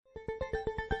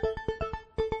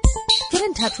Get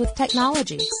in touch with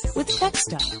technology with Tech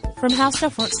Stuff from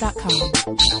HowStuffWorks.com.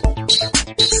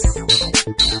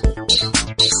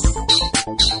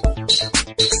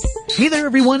 Hey there,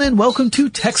 everyone, and welcome to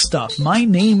Tech Stuff. My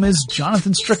name is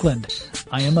Jonathan Strickland.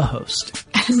 I am a host.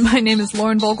 And my name is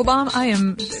Lauren Vogelbaum. I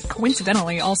am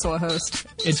coincidentally also a host.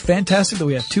 It's fantastic that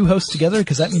we have two hosts together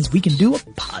because that means we can do a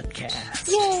podcast.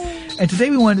 Yay! And today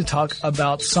we wanted to talk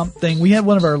about something. We had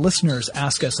one of our listeners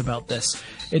ask us about this.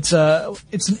 It's an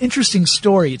interesting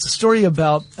story. It's a story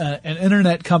about an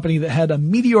internet company that had a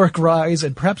meteoric rise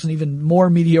and perhaps an even more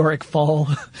meteoric fall.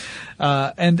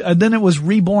 And then it was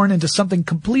reborn into something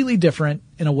completely different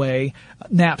in a way,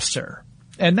 Napster.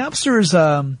 And Napster is,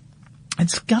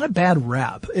 it's got a bad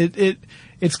rap.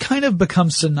 It's kind of become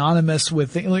synonymous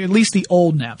with, at least the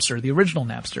old Napster, the original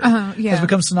Napster, has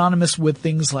become synonymous with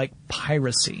things like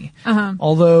piracy.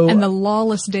 Although, and the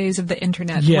lawless days of the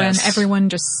internet, when everyone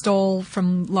just stole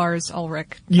from Lars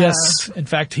Ulrich. Yes, in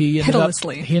fact, he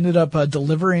ended up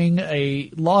delivering a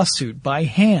lawsuit by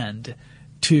hand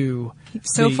to.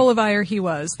 So full of ire he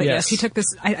was. But yes, he took this.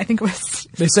 I think it was.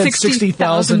 They said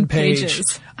 60,000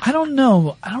 pages. I don't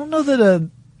know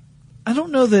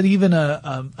that even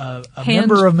a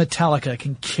member of Metallica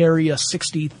can carry a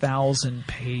 60,000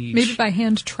 page. Maybe by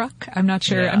hand truck. I'm not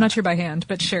sure. Yeah. I'm not sure by hand,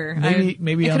 but sure.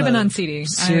 Maybe it could have been on CD.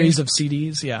 Series of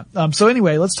CDs. Yeah. So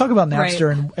anyway, let's talk about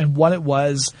Napster and what it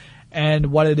was and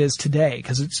what it is today,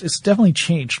 because it's definitely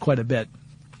changed quite a bit.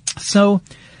 So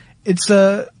it's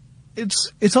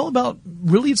all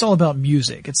about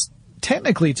music. It's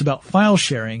about file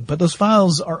sharing, but those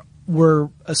files were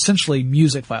essentially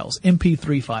music files,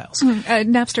 MP3 files.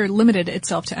 Napster limited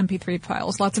itself to MP3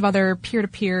 files. Lots of other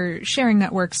peer-to-peer sharing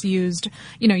networks used,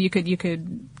 you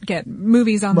could get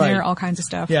movies on there, all kinds of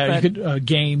stuff. Yeah, you could,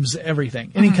 games,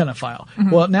 everything, any kind of file.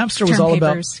 Well, Napster was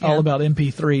all about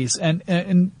MP3s.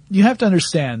 And you have to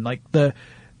understand, like, the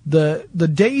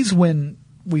days when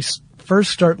we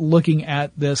first start looking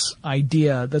at this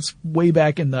idea, that's way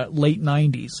back in the late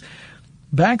 90s.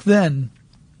 Back then,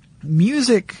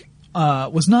 music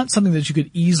was not something that you could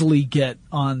easily get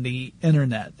on the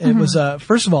internet. It was,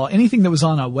 first of all, anything that was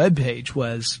on a web page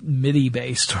was MIDI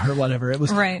based or whatever. It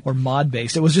was, or mod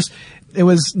based. It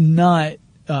was not,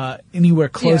 anywhere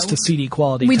close to CD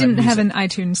quality. We didn't have an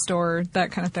iTunes store,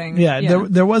 that kind of thing. Yeah.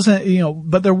 There wasn't,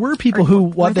 but there were people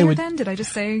Did I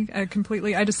just say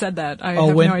completely? I just said that. I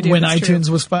have no idea when iTunes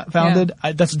was founded?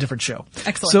 That's a different show.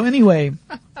 Excellent. So anyway,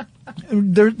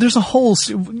 there's a whole,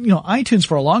 iTunes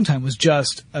for a long time was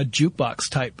just a jukebox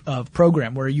type of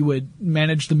program where you would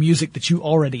manage the music that you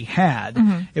already had.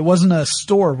 It wasn't a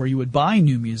store where you would buy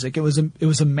new music. It was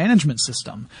a management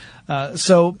system.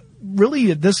 So really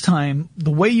at this time,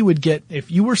 the way you would get, if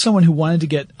you were someone who wanted to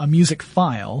get a music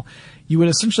file, you would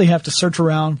essentially have to search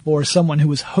around for someone who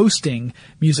was hosting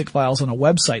music files on a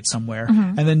website somewhere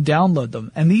and then download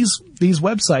them. And these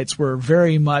websites were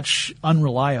very much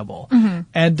unreliable.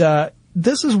 And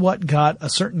this is what got a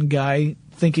certain guy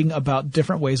thinking about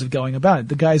different ways of going about it.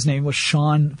 The guy's name was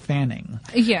Sean Fanning.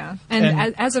 Yeah.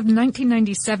 And as of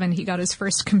 1997, he got his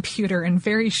first computer, and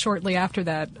very shortly after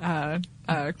that,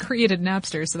 created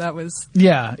Napster. So that was...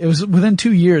 Yeah. It was within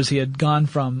 2 years he had gone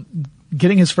from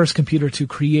getting his first computer to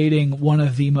creating one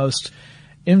of the most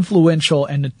influential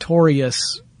and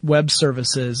notorious web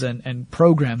services and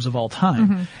programs of all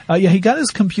time. He got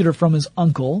his computer from his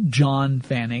uncle, John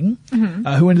Fanning,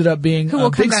 who ended up being a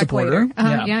big supporter.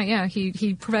 Later.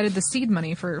 He provided the seed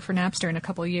money for Napster in a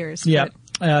couple of years. Yeah.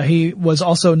 He was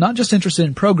also not just interested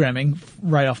in programming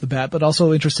right off the bat, but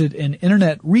also interested in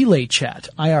Internet Relay Chat,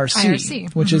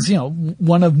 IRC. Which is,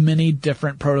 one of many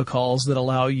different protocols that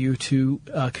allow you to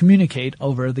communicate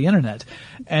over the Internet.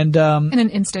 And in an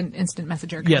instant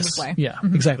messenger kind of way. Yeah,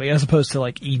 exactly. As opposed to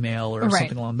like email or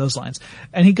something along those lines.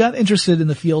 And he got interested in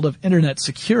the field of Internet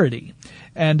security.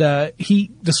 And he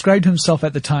described himself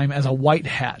at the time as a white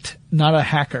hat, not a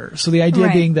hacker. So the idea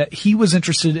being that he was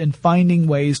interested in finding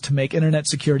ways to make internet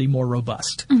security more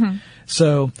robust.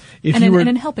 So if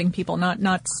and helping people,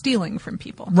 not stealing from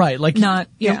people. Right. Like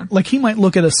he might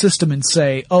look at a system and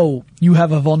say, "Oh, you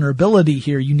have a vulnerability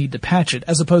here, you need to patch it,"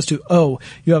 as opposed to, "Oh,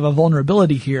 you have a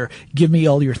vulnerability here, give me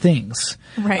all your things."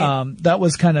 Right. That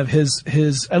was kind of his,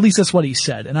 at least that's what he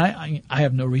said. And I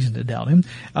have no reason to doubt him.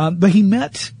 But he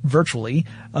met virtually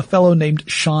a fellow named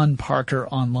Sean Parker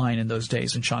online in those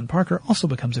days. And Sean Parker also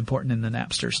becomes important in the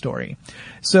Napster story.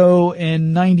 So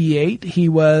in 98, he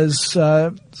was,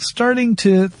 starting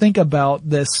to think about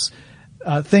this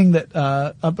thing that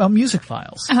about music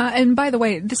files. And by the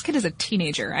way, this kid is a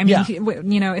teenager. I mean,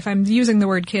 Yeah. If I'm using the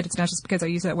word kid, it's not just because I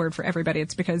use that word for everybody.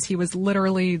 It's because he was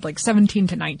literally like 17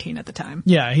 to 19 at the time.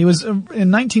 Yeah, he was in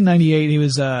 1998. He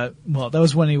was that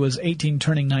was when he was 18,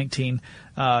 turning 19,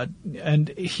 and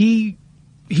he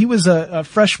was a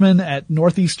freshman at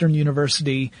Northeastern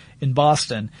University in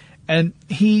Boston, and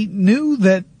he knew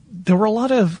that there were a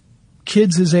lot of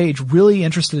kids his age really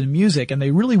interested in music, and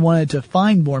they really wanted to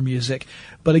find more music.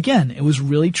 But again, it was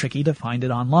really tricky to find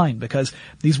it online because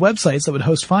these websites that would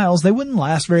host files, they wouldn't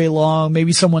last very long.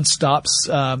 Maybe someone stops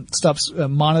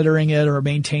monitoring it or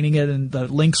maintaining it, and the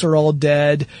links are all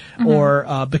dead. Mm-hmm.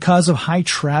 Or because of high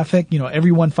traffic,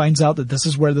 everyone finds out that this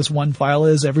is where this one file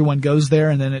is. Everyone goes there,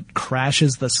 and then it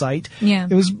crashes the site. Yeah.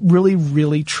 It was really,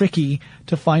 really tricky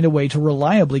to find a way to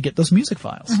reliably get those music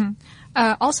files. Mm-hmm.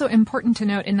 Also important to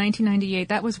note, in 1998,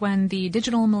 that was when the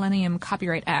Digital Millennium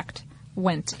Copyright Act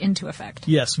went into effect.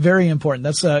 Yes, very important.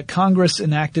 That's Congress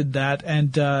enacted that,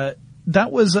 and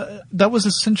that was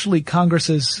essentially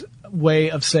Congress's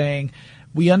way of saying,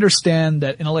 we understand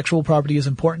that intellectual property is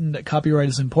important, that copyright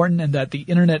is important, and that the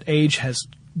internet age has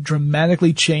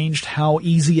dramatically changed how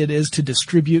easy it is to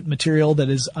distribute material that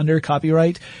is under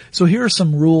copyright. So here are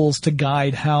some rules to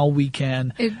guide how we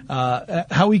can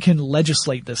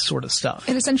legislate this sort of stuff.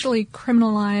 It essentially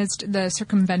criminalized the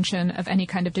circumvention of any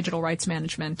kind of digital rights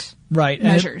management And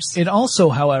measures. it also,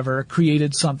 however,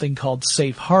 created something called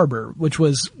safe harbor, which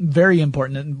was very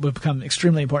important and would become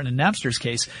extremely important in Napster's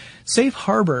case. Safe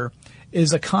harbor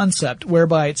is a concept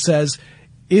whereby it says,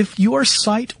 if your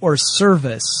site or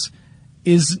service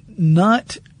is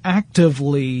not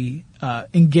actively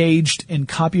engaged in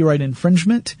copyright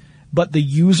infringement, but the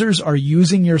users are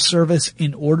using your service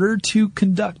in order to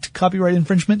conduct copyright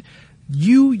infringement,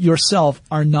 you yourself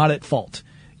are not at fault.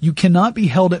 You cannot be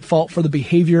held at fault for the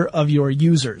behavior of your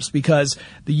users because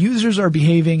the users are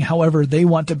behaving however they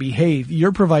want to behave.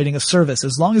 You're providing a service.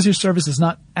 As long as your service is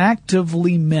not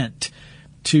actively meant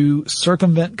to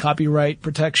circumvent copyright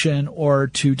protection or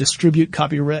to distribute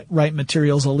copyright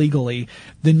materials illegally,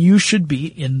 then you should be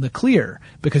in the clear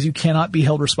because you cannot be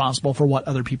held responsible for what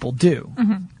other people do.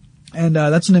 Mm-hmm. And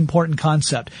that's an important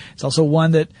concept. It's also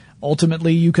one that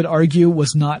ultimately you could argue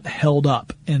was not held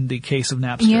up in the case of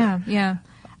Napster.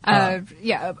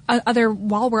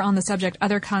 While we're on the subject,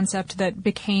 other concept that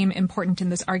became important in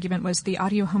this argument was the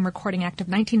Audio Home Recording Act of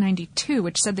 1992,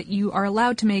 which said that you are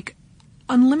allowed to make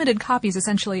unlimited copies,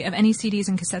 essentially, of any CDs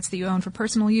and cassettes that you own for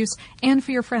personal use and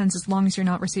for your friends as long as you're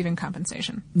not receiving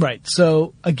compensation. Right.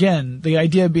 So, again, the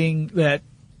idea being that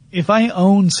if I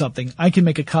own something, I can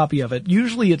make a copy of it.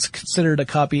 Usually it's considered a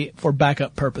copy for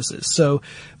backup purposes. So,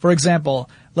 for example,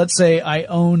 let's say I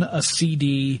own a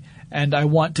CD and I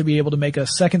want to be able to make a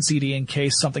second CD in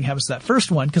case something happens to that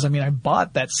first one because, I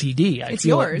bought that CD. It's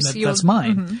yours. That's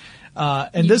mine.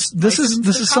 Mm-hmm. And this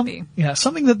is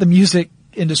something that the music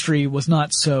industry was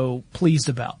not so pleased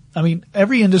about. I mean,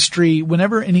 every industry,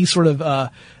 whenever any sort of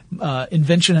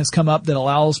invention has come up that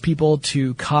allows people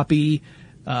to copy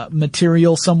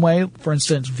material some way, for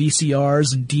instance,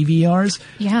 VCRs and DVRs,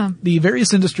 the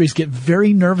various industries get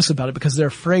very nervous about it because they're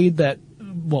afraid that,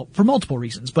 well, for multiple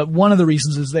reasons, but one of the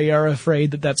reasons is they are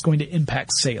afraid that that's going to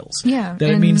impact sales. Yeah. That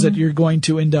it means that you're going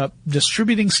to end up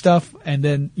distributing stuff and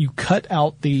then you cut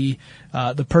out the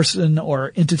person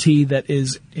or entity that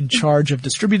is in charge of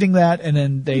distributing that, and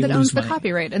then they lose money. That owns the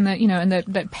copyright and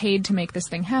that paid to make this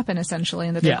thing happen, essentially,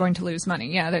 and that they're going to lose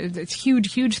money. Yeah, it's a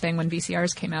huge thing when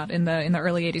VCRs came out in the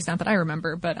early 80s, not that I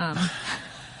remember, but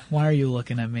Why are you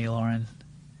looking at me, Lauren?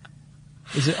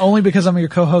 Is it only because I'm your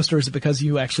co-host, or is it because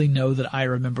you actually know that I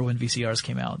remember when VCRs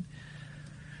came out?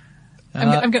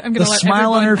 I'm gonna the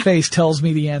smile on her face tells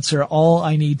me the answer. All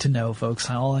I need to know, folks.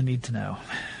 All I need to know.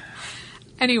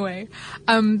 Anyway,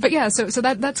 but yeah, so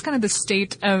that's kind of the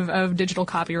state of digital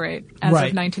copyright as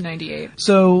of 1998.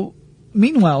 So,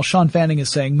 meanwhile, Sean Fanning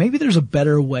is saying maybe there's a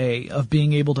better way of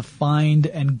being able to find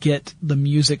and get the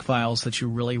music files that you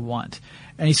really want.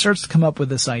 And he starts to come up with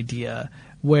this idea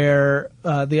where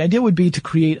the idea would be to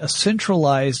create a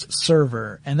centralized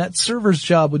server, and that server's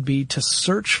job would be to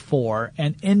search for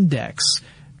and index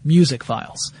music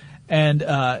files. And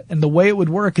the way it would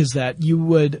work is that you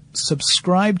would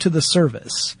subscribe to the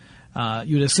service.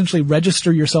 You would essentially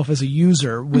register yourself as a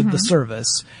user with the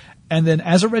service. And then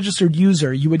as a registered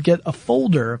user, you would get a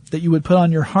folder that you would put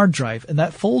on your hard drive, and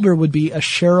that folder would be a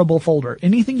shareable folder.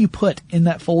 Anything you put in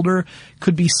that folder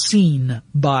could be seen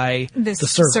by the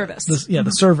server. Service.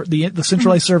 The server, the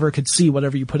centralized server could see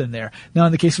whatever you put in there. Now,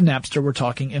 in the case of Napster, we're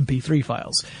talking MP3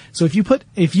 files. So if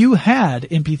you had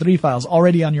MP3 files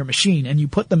already on your machine and you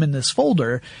put them in this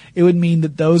folder, it would mean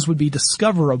that those would be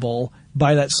discoverable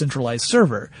by that centralized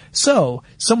server. So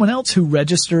someone else who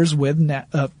registers with,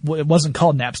 it wasn't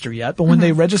called Napster yet, but when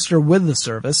they register with the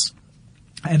service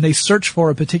and they search for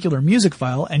a particular music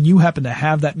file and you happen to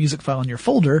have that music file in your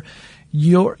folder,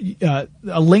 a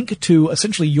link to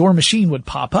essentially your machine would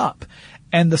pop up,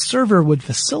 and the server would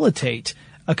facilitate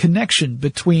a connection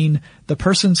between the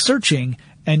person searching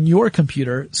and your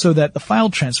computer so that the file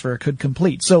transfer could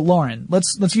complete. So Lauren,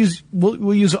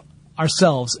 we'll use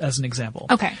ourselves as an example.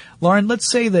 Okay. Lauren,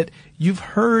 let's say that you've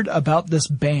heard about this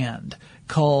band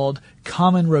called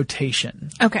Common Rotation.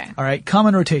 Okay. All right.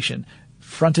 Common Rotation,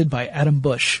 fronted by Adam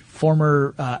Bush,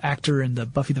 former actor in the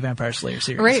Buffy the Vampire Slayer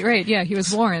series. Right. Yeah, he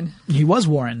was Warren. He was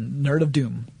Warren, Nerd of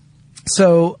Doom.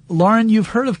 So, Lauren, you've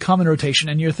heard of Common Rotation,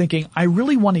 and you're thinking, I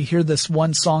really want to hear this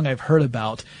one song I've heard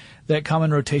about that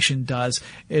Common Rotation does.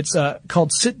 It's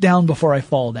called Sit Down Before I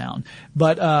Fall Down.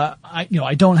 But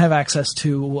I don't have access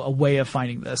to a way of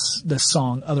finding this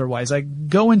song otherwise. I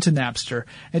go into Napster.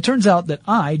 It turns out that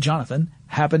I, Jonathan,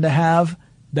 happen to have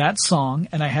that song,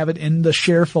 and I have it in the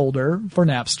share folder for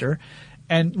Napster.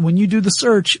 And when you do the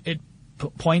search, it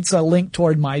points a link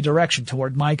toward my direction,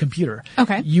 toward my computer.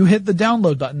 Okay. You hit the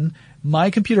download button.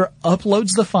 My computer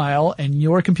uploads the file and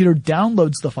your computer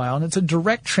downloads the file, and it's a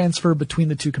direct transfer between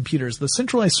the two computers. The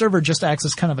centralized server just acts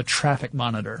as kind of a traffic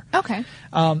monitor. Okay.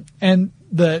 And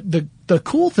the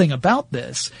cool thing about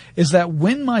this is that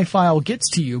when my file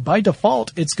gets to you, by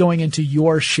default, it's going into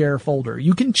your share folder.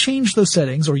 You can change those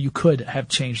settings, or you could have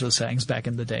changed those settings back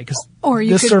in the day, because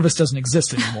this service doesn't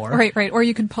exist anymore. Right. Or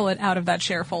you could pull it out of that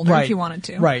share folder if you wanted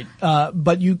to. Right.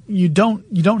 But you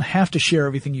don't have to share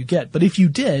everything you get. But if you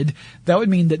did, that would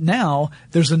mean that now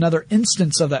there's another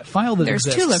instance of that file that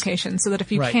exists. There's two locations, so that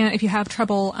if you have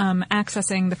trouble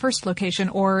accessing the first location,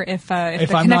 or if the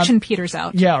connection peters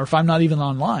out. Yeah, or if I'm not even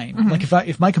online. Like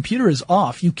if my computer is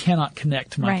off, you cannot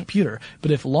connect to my computer.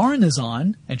 But if Lauren is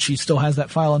on and she still has that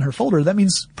file in her folder, that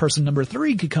means person number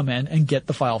 3 could come in and get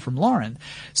the file from Lauren.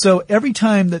 So every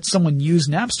time that someone used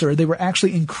Napster, they were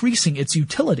actually increasing its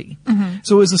utility.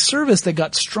 So it was a service that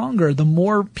got stronger the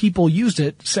more people used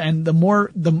it, and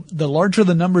the larger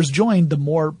the numbers joined, the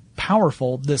more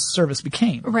powerful this service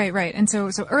became. Right. And so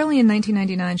early in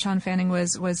 1999, Sean Fanning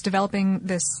was developing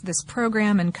this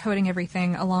program and coding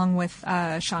everything along with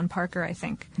Sean Parker, I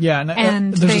think. Yeah,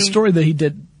 and there's a story that he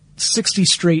did 60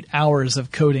 straight hours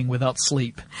of coding without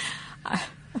sleep.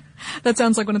 That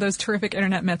sounds like one of those terrific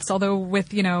internet myths. Although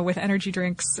with energy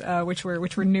drinks, which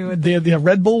were new. The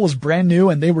Red Bull was brand new,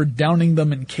 and they were downing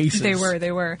them in cases. They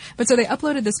were. But so they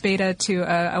uploaded this beta to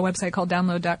a website called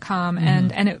download.com,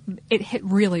 and it hit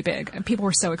really big. People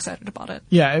were so excited about it.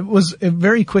 Yeah, it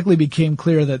very quickly became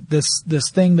clear that this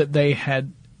thing that they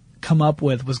had come up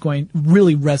with was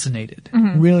really resonated.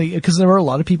 Really, because there were a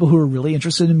lot of people who were really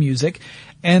interested in music,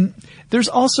 and there was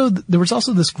also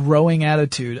this growing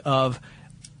attitude of,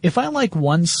 if I like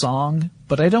one song,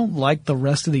 but I don't like the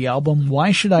rest of the album,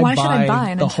 why should I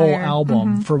buy the whole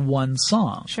album for one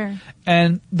song? Sure.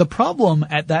 And the problem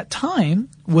at that time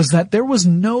was that there was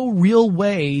no real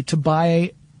way to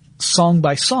buy song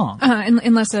by song.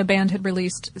 Unless a band had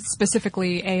released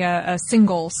specifically a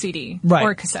single CD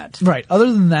or a cassette. Right.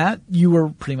 Other than that, you were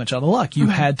pretty much out of luck. You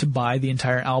had to buy the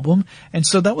entire album. And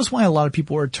so that was why a lot of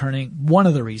people were one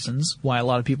of the reasons why a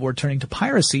lot of people were turning to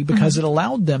piracy, because it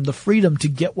allowed them the freedom to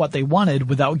get what they wanted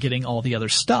without getting all the other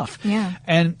stuff. Yeah.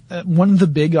 And one of the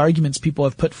big arguments people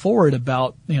have put forward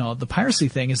about, the piracy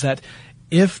thing is that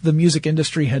if the music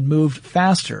industry had moved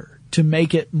faster to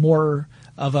make it more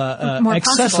accessible.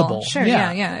 Possible. Sure,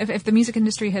 yeah. If the music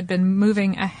industry had been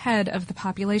moving ahead of the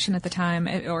population at the time,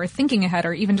 or thinking ahead,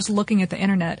 or even just looking at the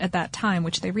internet at that time,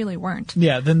 which they really weren't.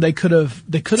 Yeah, then they could have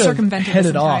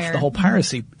headed off the whole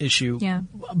piracy issue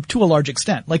to a large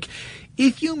extent. Like,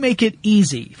 if you make it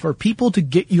easy for people to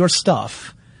get your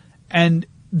stuff, and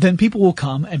then people will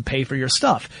come and pay for your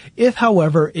stuff. If,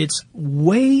 however, it's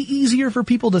way easier for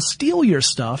people to steal your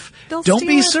stuff, don't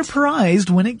be surprised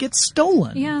when it gets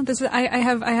stolen. Yeah, I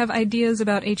have ideas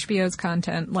about HBO's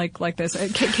content like this,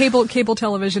 cable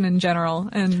television in general,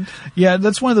 and yeah,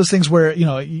 that's one of those things where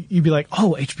you'd be like,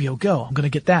 oh, HBO Go, I'm going to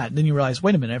get that. And then you realize,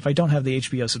 wait a minute, if I don't have the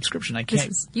HBO subscription, I can't.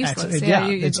 This is useless.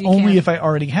 It's only if I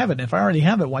already have it. And if I already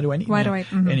have it, why do I need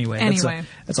it? Anyway,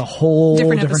 that's a whole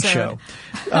different show.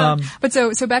 But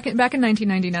so back in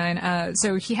 1999,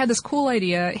 so he had this cool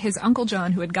idea. His Uncle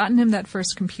John, who had gotten him that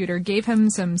first computer, gave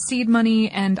him some seed money,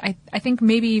 and I think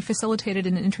maybe facilitated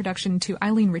an introduction to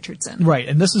Eileen Richardson. Right,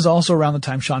 and this is also around the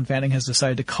time Sean Fanning has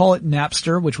decided to call it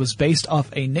Napster, which was based off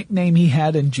a nickname he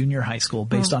had in junior high school,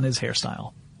 based on his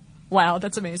hairstyle. Wow,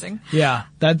 that's amazing. Yeah,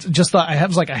 that's just thought I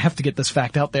have to get this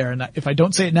fact out there, and if I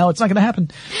don't say it now, it's not going to happen.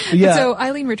 But yeah. So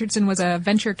Eileen Richardson was a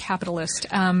venture capitalist,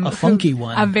 a funky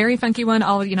one, a very funky one.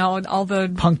 All the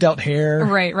punked out hair,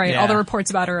 right. Yeah. All the reports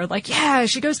about her are like, yeah,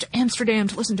 she goes to Amsterdam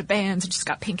to listen to bands and she's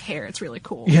got pink hair. It's really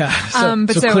cool. Yeah, so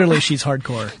clearly she's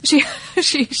hardcore.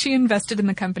 She invested in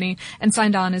the company and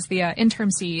signed on as the interim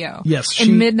CEO. Yes,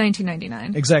 in mid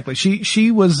 1999. Exactly.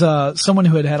 She was someone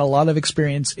who had a lot of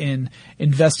experience in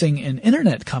investing in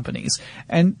internet companies.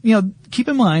 And, keep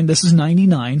in mind, this is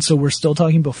 99, so we're still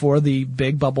talking before the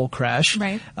big bubble crash.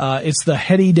 Right. It's the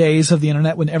heady days of the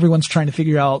internet when everyone's trying to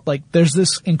figure out, there's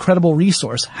this incredible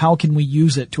resource. How can we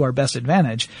use it to our best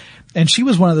advantage? And she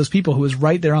was one of those people who was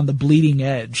right there on the bleeding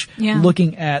edge,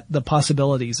 looking at the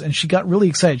possibilities. And she got really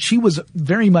excited. She was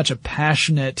very much a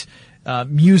passionate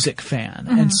music fan.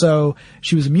 Mm-hmm. And so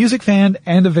she was a music fan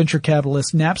and a venture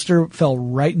capitalist. Napster fell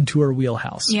right into her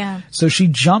wheelhouse. Yeah. So she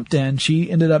jumped in.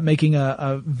 She ended up making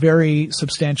a very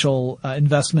substantial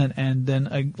investment, and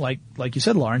then, like you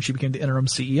said, Lauren, she became the interim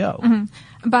CEO. Mm-hmm.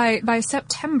 By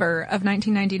September of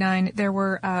 1999, there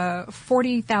were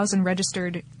 40,000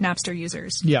 registered Napster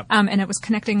users. Yeah. And it was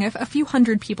connecting a few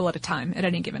hundred people at a time at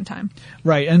any given time.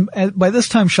 Right. And by this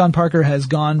time, Sean Parker has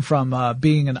gone from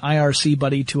being an IRC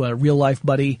buddy to a real-life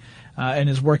buddy, and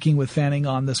is working with Fanning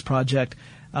on this project.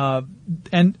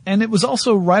 And it was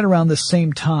also right around the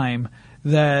same time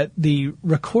that the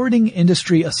Recording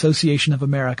Industry Association of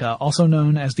America, also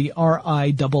known as the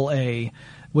RIAA,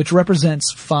 which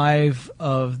represents 5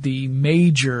 of the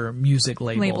major music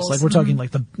labels. Like we're talking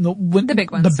like the big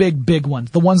ones. The big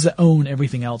ones. The ones that own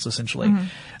everything else, essentially.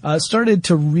 Started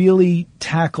to really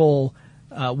tackle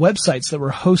websites that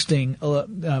were hosting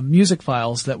music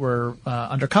files that were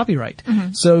under copyright.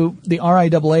 So the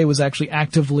RIAA was actually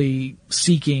actively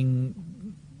seeking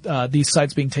these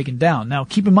sites being taken down. Now,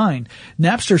 keep in mind,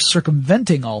 Napster's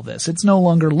circumventing all this. It's no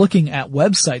longer looking at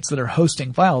websites that are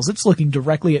hosting files. It's looking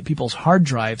directly at people's hard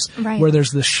drives where there's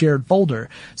this shared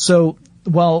folder. So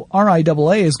while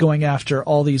RIAA is going after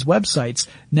all these websites,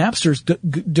 Napster's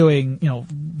doing,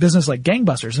 business like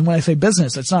gangbusters. And when I say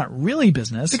business, it's not really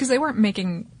business. Because they weren't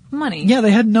making money. Yeah,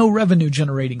 they had no revenue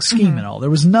generating scheme at all. There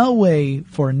was no way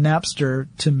for Napster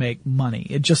to make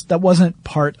money. That wasn't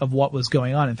part of what was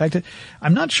going on. In fact,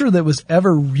 I'm not sure that was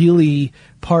ever really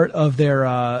part of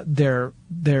their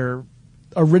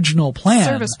original plan.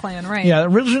 Service plan, right. Yeah,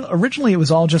 originally it was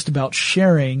all just about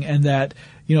sharing, and that,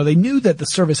 they knew that the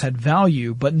service had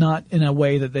value, but not in a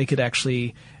way that they could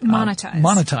actually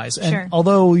monetize. And sure.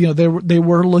 Although, they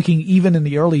were looking, even in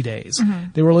the early days,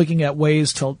 they were looking at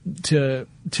ways to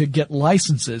get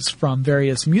licenses from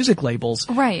various music labels,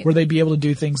 right, where they'd be able to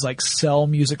do things like sell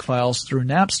music files through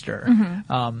Napster,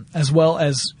 as well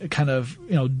as kind of,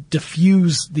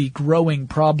 diffuse the growing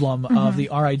problem of the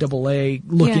RIAA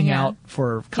looking out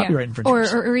for copyright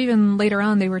infringements. Or even later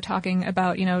on, they were talking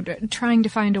about, trying to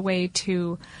find a way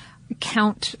to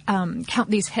count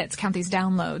these hits, count these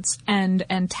downloads,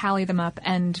 and tally them up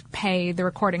and pay the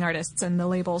recording artists and the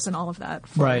labels and all of that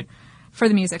for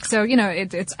the music. So,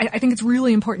 I think it's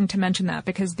really important to mention that,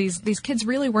 because these kids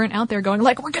really weren't out there going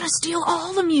like, we're going to steal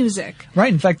all the music.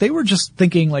 Right. In fact, they were just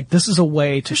thinking like, this is a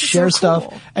way to share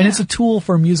stuff. And it's a tool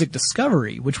for music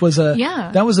discovery, which was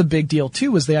that was a big deal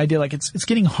too, was the idea like it's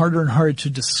getting harder and harder to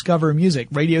discover music.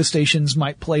 Radio stations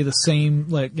might play the same,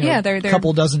 they're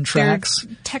couple dozen tracks.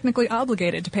 They're technically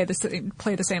obligated to play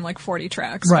the same like 40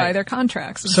 tracks by their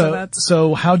contracts. And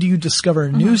so how do you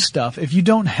discover new stuff if you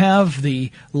don't have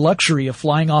the luxury of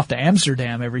flying off to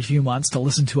Amsterdam every few months to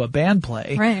listen to a band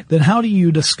play? Right. Then how do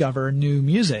you discover new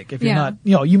music? If you're not,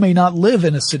 you may not live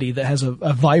in a city that has a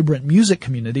vibrant music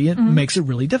community. It makes it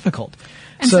really difficult.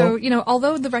 And so,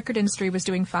 although the record industry was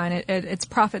doing fine, its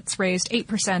profits raised 8%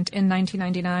 in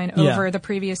 1999 over the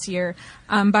previous year.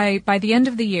 By the end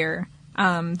of the year,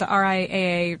 the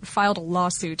RIAA filed a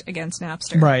lawsuit against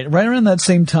Napster. Right around that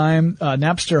same time,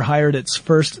 Napster hired its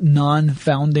first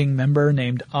non-founding member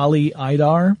named Ali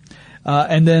Aidar.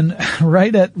 And then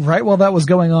right while that was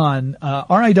going on,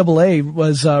 RIAA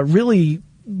was really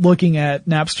looking at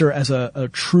Napster as a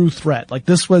true threat. Like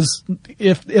this was,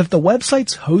 if the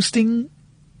websites hosting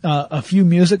a few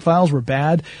music files were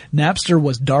bad, Napster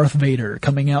was Darth Vader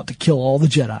coming out to kill all the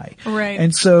Jedi. Right.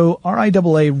 And so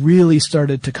RIAA really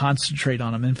started to concentrate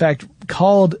on them. In fact,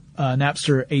 called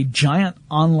Napster a giant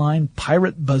online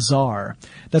pirate bazaar.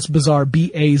 That's bazaar,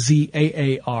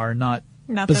 B-A-Z-A-A-R, not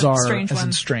bizarre as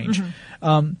in strange.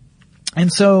 And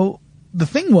so the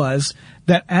thing was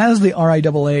that as the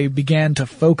RIAA began to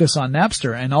focus on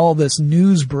Napster and all this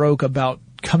news broke about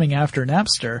coming after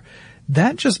Napster,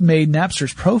 that just made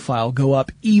Napster's profile go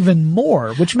up even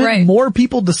more, which meant more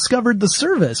people discovered the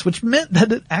service, which meant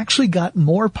that it actually got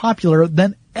more popular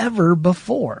than ever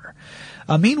before.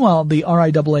 Meanwhile, the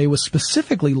RIAA was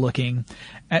specifically looking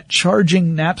at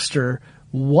charging Napster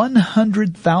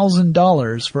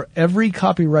 $100,000 for every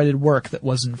copyrighted work that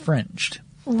was infringed.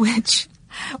 Which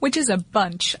is a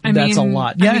bunch. That's a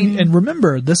lot. Yeah, and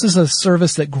remember, this is a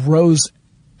service that grows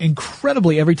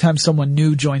incredibly every time someone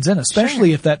new joins in,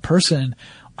 especially if that person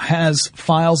has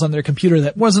files on their computer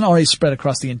that wasn't already spread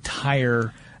across the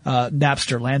entire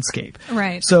Napster landscape.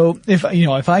 Right. So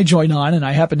if I join on and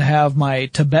I happen to have my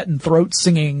Tibetan throat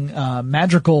singing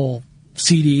madrigal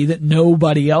CD that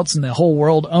nobody else in the whole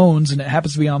world owns and it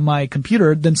happens to be on my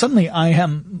computer, then suddenly I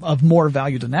am of more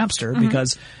value to Napster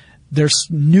because there's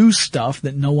new stuff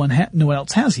that no one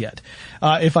else has yet.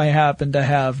 If I happen to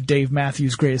have Dave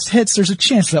Matthews' Greatest Hits, there's a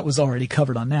chance that was already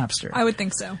covered on Napster. I would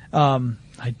think so.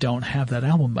 I don't have that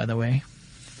album, by the way.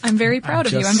 I'm very proud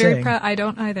of you. I'm very proud. I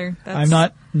don't either. I'm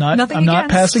not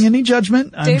passing any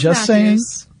judgment. I'm Dave just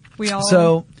Matthews. saying. We all.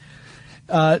 So,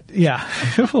 yeah,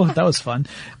 well, that was fun.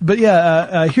 But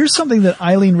yeah, here's something that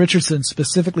Eileen Richardson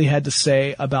specifically had to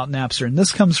say about Napster, and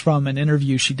this comes from an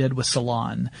interview she did with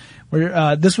Salon,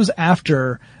 where this was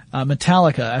after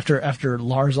Metallica, after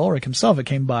Lars Ulrich himself had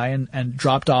came by and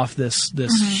dropped off this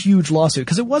huge lawsuit,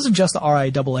 because it wasn't just the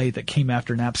RIAA that came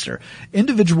after Napster.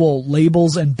 Individual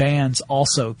labels and bands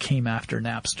also came after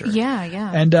Napster.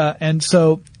 Yeah. And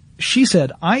so she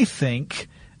said, I think,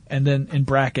 and then in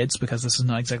brackets, because this is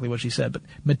not exactly what she said, but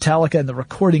Metallica and the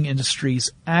recording industry's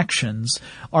actions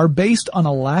are based on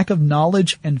a lack of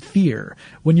knowledge and fear.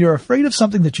 When you're afraid of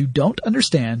something that you don't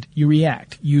understand, you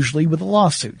react, usually with a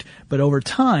lawsuit. But over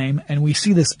time, and we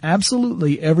see this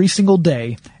absolutely every single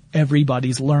day,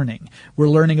 everybody's learning. We're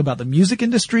learning about the music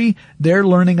industry. They're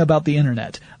learning about the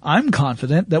internet. I'm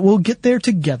confident that we'll get there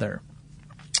together.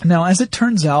 Now, as it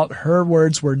turns out, her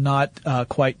words were not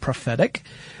quite prophetic.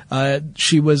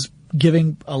 She was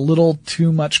giving a little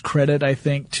too much credit, I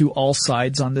think, to all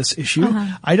sides on this issue.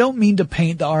 I don't mean to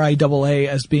paint the RIAA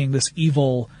as being this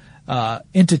evil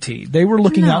entity. They were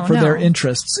looking out for their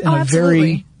interests in a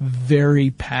very,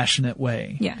 very passionate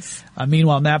way. Yes.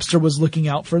 Meanwhile, Napster was looking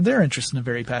out for their interests in a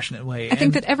very passionate way. I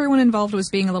think that everyone involved was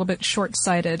being a little bit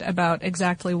short-sighted about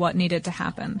exactly what needed to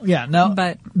happen. Yeah. Now,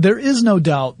 there is no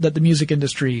doubt that the music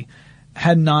industry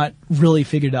had not really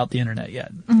figured out the internet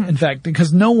yet. In fact,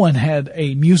 because no one had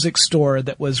a music store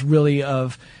that was really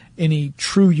of any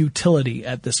true utility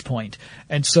at this point.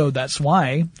 And so that's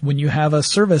why when you have a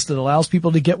service that allows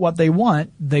people to get what they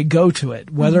want, they go to it.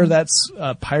 Whether that's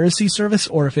a piracy service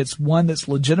or if it's one that's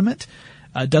legitimate,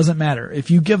 doesn't matter.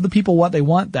 If you give the people what they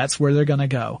want, that's where they're going to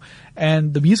go.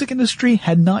 And the music industry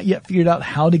had not yet figured out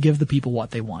how to give the people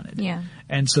what they wanted. Yeah.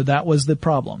 And so that was the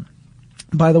problem.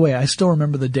 By the way, I still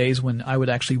remember the days when I would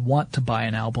actually want to buy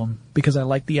an album because I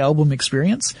liked the album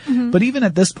experience. But even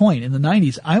at this point in the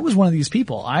 90s, I was one of these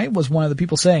people. I was one of the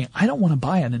people saying, I don't want to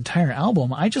buy an entire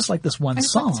album. I just like this one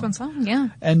song. Like this one song, yeah.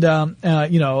 And,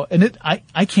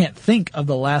 I can't think of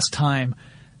the last time,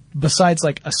 besides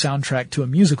like a soundtrack to a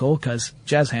musical, cause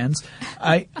jazz hands,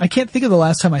 I can't think of the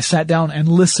last time I sat down and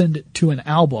listened to an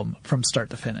album from start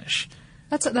to finish.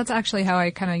 That's actually how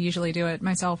I kind of usually do it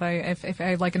myself. If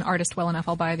I like an artist well enough,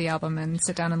 I'll buy the album and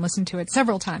sit down and listen to it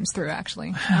several times through,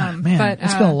 actually. Man,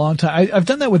 it's been a long time. I've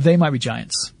done that with They Might Be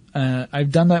Giants.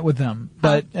 I've done that with them,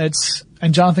 but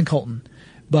and Jonathan Colton,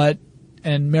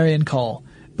 and Marian Call.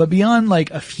 But beyond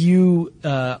like a few,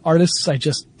 artists I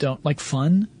just don't like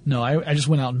Fun. No, I just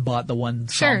went out and bought the one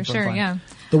song from Fun. Yeah.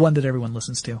 The one that everyone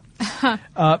listens to.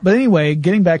 But anyway,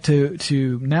 getting back to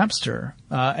Napster,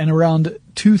 and around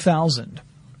 2000,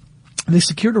 they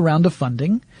secured a round of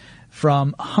funding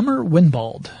from Hummer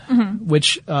Winbald,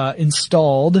 which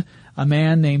installed a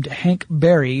man named Hank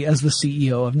Berry as the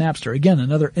CEO of Napster. Again,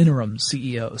 another interim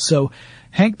CEO. So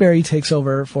Hank Berry takes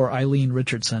over for Eileen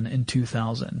Richardson in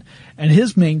 2000. And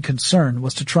his main concern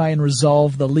was to try and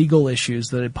resolve the legal issues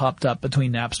that had popped up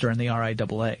between Napster and the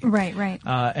RIAA. Right.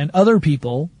 And other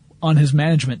people on his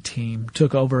management team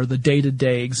took over the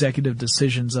day-to-day executive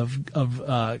decisions of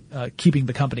keeping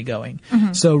the company going.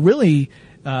 So really,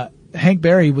 Hank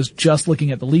Berry was just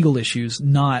looking at the legal issues,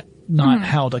 not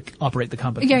how to operate the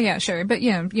company. Yeah, sure. But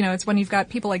it's when you've got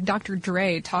people like Dr.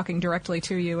 Dre talking directly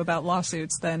to you about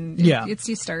lawsuits, then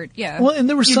you start. Well, and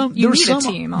there were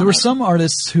some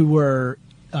artists who were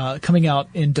coming out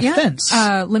in defense.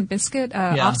 Limp Bizkit,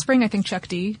 Offspring. I think Chuck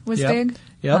D was big.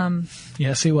 Yep.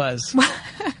 Yes, he was.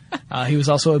 He was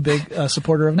also a big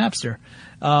supporter of Napster.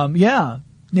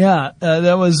 Yeah,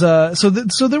 that was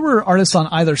so there were artists on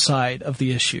either side of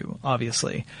the issue,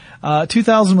 obviously.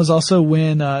 2000 was also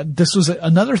when this was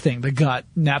another thing that got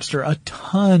Napster a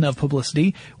ton of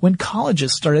publicity, when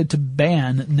colleges started to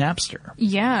ban Napster.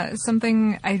 Yeah,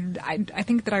 something I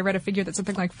think that I read a figure that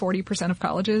something like 40% of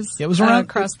colleges it was around,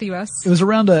 across the US. It was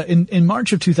around in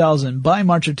March of 2000. By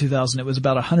March of 2000, it was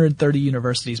about 130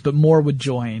 universities, but more would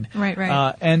join. Right.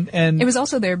 And it was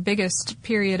also their biggest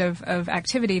period of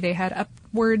activity. They had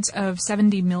upwards of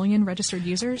 70 million registered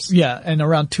users. Yeah, and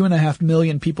around 2.5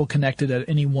 million people connected at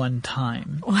any one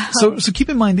time. Wow. So keep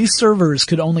in mind, these servers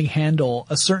could only handle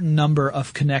a certain number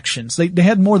of connections. They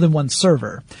had more than one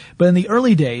server. But in the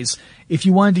early days, if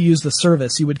you wanted to use the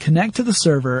service, you would connect to the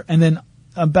server, and then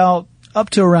about up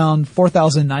to around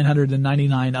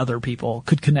 4,999 other people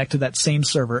could connect to that same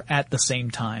server at the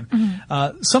same time.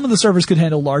 Mm-hmm. Some of the servers could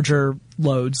handle larger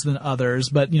loads than others,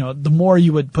 but the more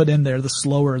you would put in there, the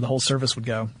slower the whole service would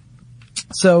go.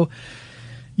 So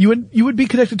you would be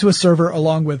connected to a server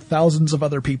along with thousands of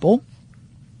other people,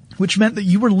 which meant that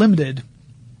you were limited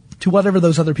to whatever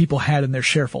those other people had in their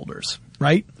share folders,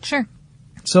 right? Sure.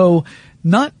 So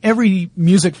not every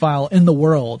music file in the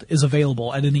world is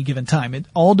available at any given time. It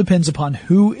all depends upon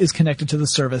who is connected to the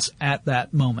service at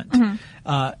that moment.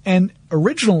 Mm-hmm. And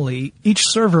originally, each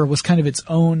server was kind of its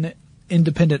own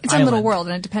independent its island. own little world,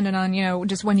 and it depended on,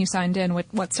 just when you signed in,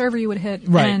 what server you would hit,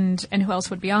 right. and who else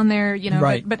would be on there,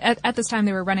 Right. But at this time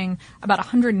they were running about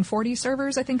 140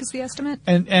 servers, I think is the estimate.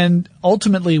 And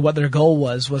ultimately what their goal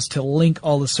was to link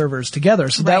all the servers together.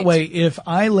 So that Right. way, if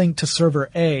I linked to server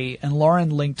A and Lauren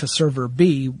linked to server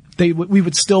B, we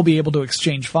would still be able to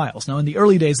exchange files. Now, in the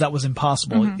early days, that was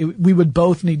impossible. Mm-hmm. We would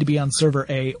both need to be on server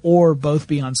A or both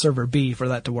be on server B for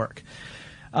that to work.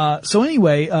 So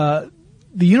anyway,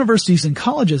 the universities and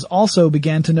colleges also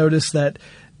began to notice that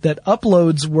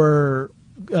uploads were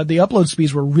the upload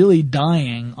speeds were really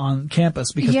dying on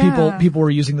campus because people were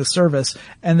using the service,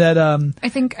 and that I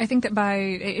think that by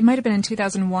it might have been in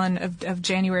 2001 of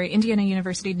January, Indiana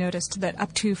University noticed that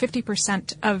up to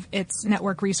 50% of its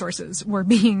network resources were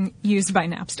being used by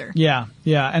Napster. Yeah,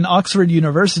 and Oxford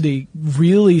University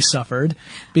really suffered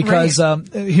because Right.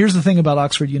 Here's the thing about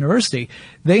Oxford University: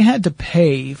 they had to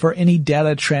pay for any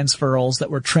data transfers that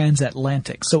were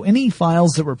transatlantic. So any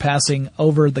files that were passing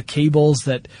over the cables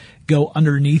that go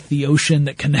underneath the ocean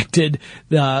that connected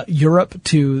Europe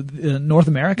to North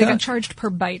America. They got charged per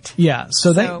byte. Yeah,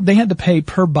 so they had to pay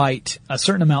per byte, a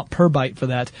certain amount per byte for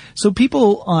that. So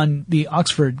people on the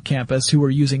Oxford campus who were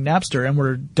using Napster and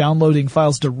were downloading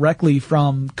files directly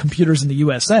from computers in the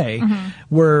USA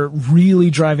mm-hmm. were really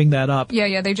driving that up.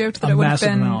 Yeah, they joked that it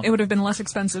would have been less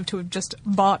expensive to have just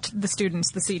bought the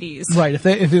students the CDs. Right,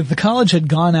 if the college had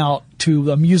gone out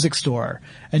to a music store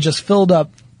and just filled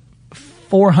up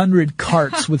 400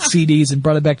 carts with CDs and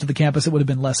brought it back to the campus, it would have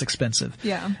been less expensive.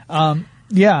 Yeah.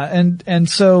 And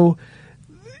so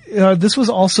this was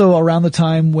also around the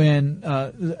time when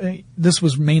this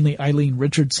was mainly Eileen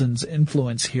Richardson's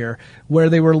influence here, where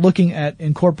they were looking at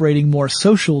incorporating more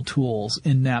social tools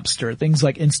in Napster, things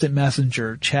like instant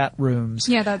messenger, chat rooms.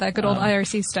 Yeah, that good old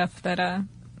IRC stuff that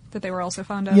they were also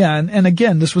fond of. Yeah, and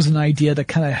again, this was an idea to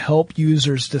kind of help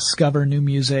users discover new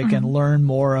music mm-hmm. and learn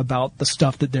more about the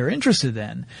stuff that they're interested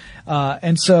in.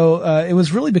 And so it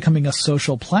was really becoming a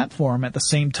social platform at the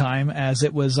same time as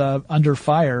it was under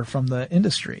fire from the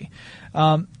industry.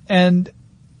 And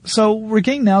so we're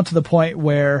getting now to the point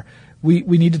where we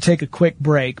need to take a quick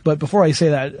break. But before I say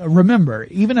that, remember,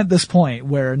 even at this point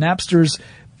where Napster's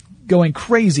going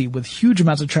crazy with huge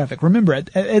amounts of traffic, remember,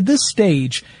 at this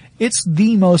stage, it's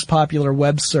the most popular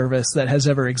web service that has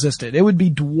ever existed. It would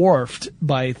be dwarfed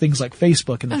by things like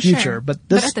Facebook in the future, sure. but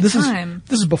this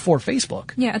is before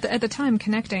Facebook. Yeah, at the time,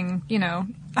 connecting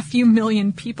a few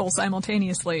million people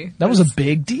simultaneously that was a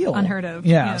big deal, unheard of.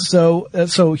 Yeah.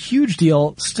 So huge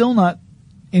deal. Still not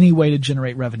any way to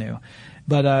generate revenue,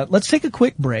 but let's take a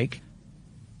quick break.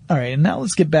 All right, and now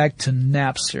let's get back to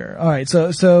Napster. All right, so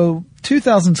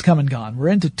 2000's come and gone. We're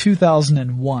into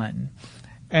 2001.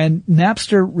 And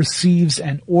Napster receives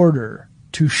an order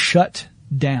to shut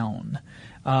down.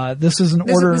 This is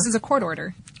a court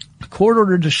order. A court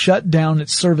order to shut down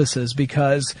its services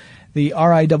because the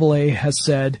RIAA has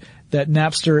said that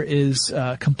Napster is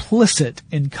complicit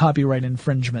in copyright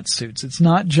infringement suits. It's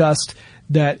not just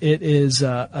that it is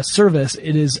a service,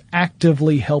 it is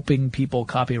actively helping people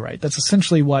copyright. That's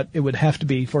essentially what it would have to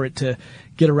be for it to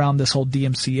get around this whole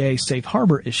DMCA safe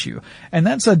harbor issue. And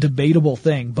that's a debatable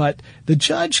thing, but the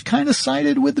judge kind of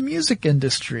sided with the music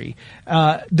industry.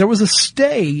 There was a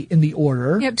stay in the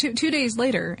order. Yeah, 2 days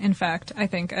later, in fact, I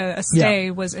think a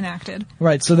stay was enacted.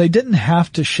 Right, so they didn't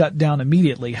have to shut down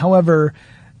immediately. However,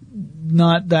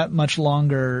 not that much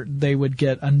longer, they would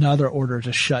get another order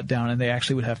to shut down, and they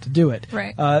actually would have to do it.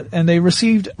 Right. And they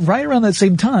received, right around that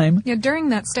same time... Yeah, during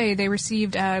that stay, they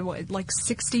received, like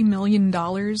 $60 million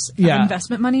of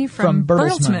investment money from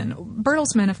Bertelsmann.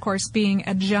 Bertelsmann, of course, being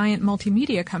a giant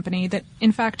multimedia company that,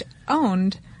 in fact,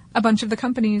 owned a bunch of the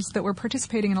companies that were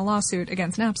participating in a lawsuit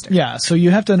against Napster. Yeah, so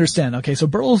you have to understand, okay, so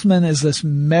Bertelsmann is this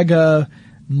mega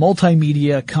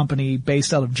multimedia company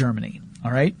based out of Germany,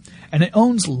 all right? And it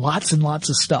owns lots and lots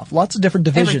of stuff, lots of different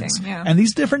divisions. Everything, yeah. And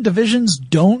these different divisions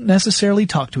don't necessarily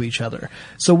talk to each other.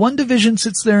 So one division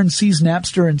sits there and sees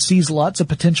Napster and sees lots of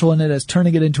potential in it as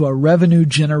turning it into a revenue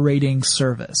generating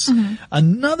service. Mm-hmm.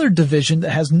 Another division that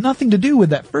has nothing to do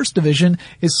with that first division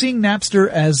is seeing Napster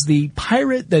as the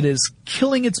pirate that is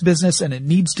killing its business and it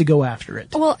needs to go after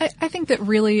it. Well, I think that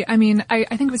really, I mean, I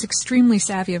think it was extremely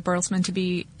savvy of Bertelsmann to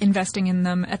be investing in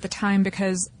them at the time,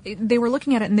 because they were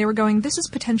looking at it and they were going, this is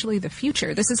potentially the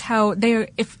future. This is how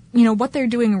what they're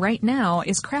doing right now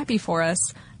is crappy for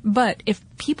us, but if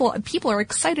people are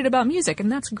excited about music,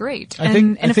 and that's great.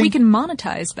 And if we can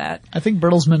monetize that. I think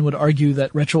Bertelsmann would argue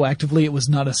that retroactively it was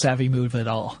not a savvy move at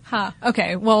all.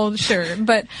 Okay. Well, sure.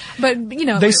 But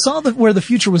they saw where the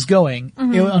future was going.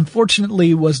 Mm-hmm. It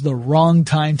unfortunately was the wrong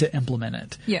time to implement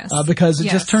it. Yes. Because it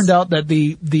just turned out that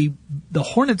the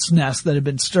hornet's nest that had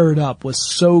been stirred up was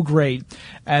so great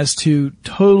as to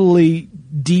totally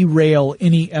derail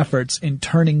any efforts in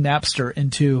turning Napster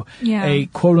into a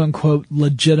quote-unquote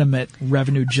legitimate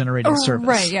revenue-generating service.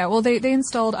 Right, yeah. Well, they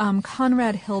installed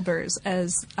Conrad Hilbers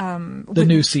as the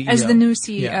new CEO. As the new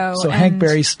CEO. Yeah. So Hank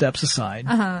Berry steps aside.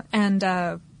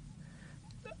 And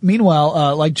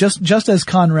meanwhile, just as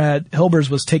Conrad Hilbers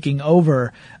was taking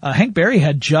over, Hank Berry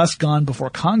had just gone before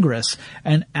Congress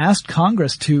and asked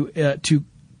Congress to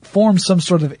form some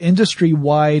sort of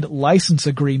industry-wide license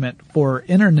agreement for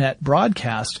internet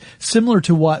broadcast, similar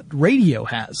to what radio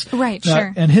has. Right,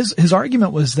 sure. And his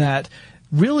argument was that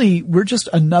really we're just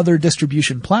another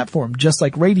distribution platform, just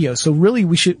like radio. So really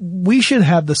we should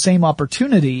have the same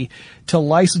opportunity to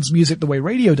license music the way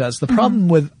radio does. The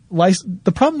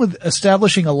problem with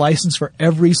establishing a license for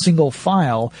every single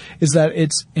file is that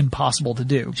it's impossible to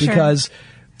do. Sure. Because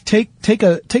take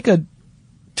a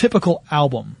typical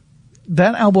album.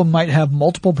 That album might have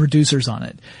multiple producers on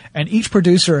it, and each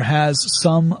producer has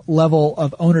some level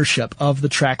of ownership of the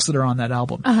tracks that are on that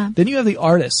album. Then you have the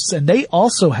artists, and they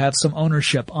also have some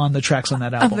ownership on the tracks on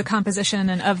that album. Of the composition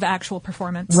and of the actual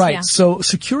performance. Right. Yeah. So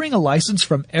securing a license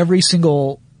from every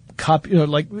single copy,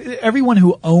 like everyone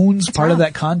who owns part of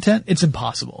that content, it's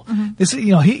impossible.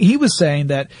 He was saying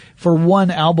that for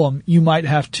one album, you might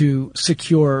have to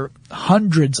secure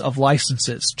hundreds of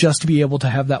licenses just to be able to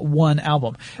have that one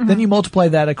album. Then you multiply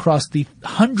that across the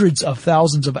hundreds of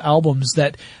thousands of albums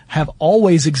that have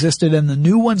always existed and the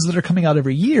new ones that are coming out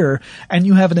every year, and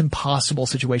you have an impossible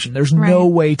situation. There's no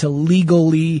way to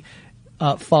legally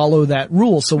follow that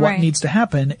rule. So what needs to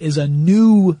happen is a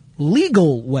new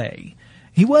legal way.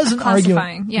 He wasn't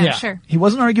arguing. Yeah, sure. He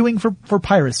wasn't arguing for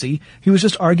piracy. He was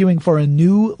just arguing for a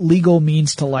new legal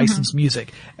means to license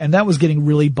music. And that was getting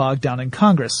really bogged down in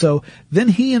Congress. So then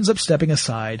he ends up stepping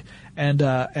aside and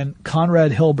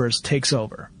Conrad Hilbers takes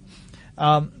over.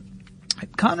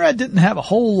 Conrad didn't have a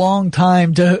whole long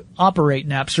time to operate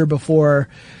Napster before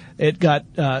it got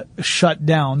shut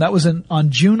down. That was on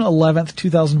June 11th,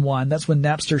 2001. That's when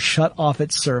Napster shut off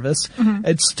its service.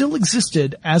 It still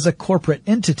existed as a corporate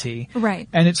entity. Right.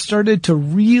 And it started to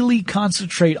really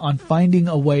concentrate on finding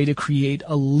a way to create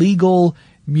a legal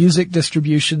music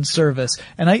distribution service.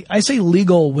 And I say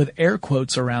legal with air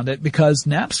quotes around it because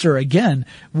Napster, again,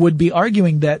 would be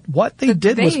arguing that what they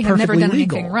did was perfectly never done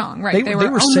legal. Anything wrong. Right. They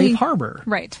were safe harbor.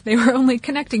 Right. They were only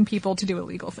connecting people to do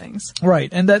illegal things. Right.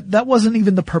 And that wasn't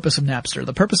even the purpose of Napster.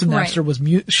 The purpose of Napster was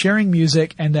sharing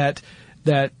music, and that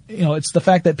it's the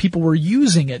fact that people were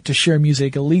using it to share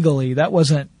music illegally. That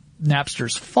wasn't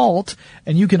Napster's fault,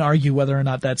 and you can argue whether or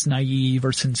not that's naive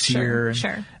or sincere.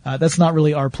 Sure. That's not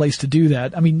really our place to do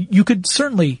that. I mean, you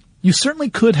certainly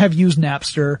could have used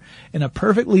Napster in a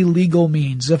perfectly legal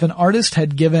means if an artist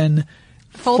had given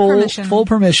full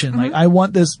permission. Like, I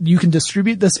want this, you can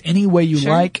distribute this any way you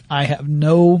like. I have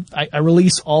I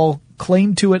release all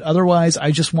claim to it. Otherwise,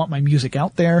 I just want my music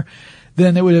out there.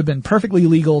 Then it would have been perfectly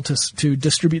legal to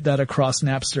distribute that across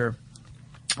Napster.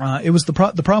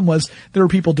 The problem was there were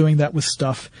people doing that with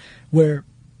stuff where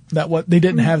they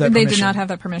didn't have that permission. They did not have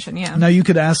that permission, yeah. Now you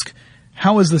could ask,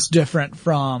 how is this different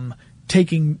from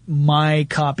taking my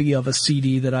copy of a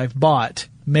CD that I've bought,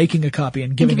 making a copy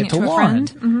and giving it to Lauren? A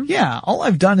friend? Yeah, all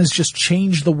I've done is just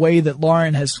change the way that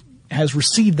Lauren has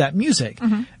received that music.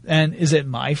 And is it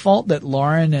my fault that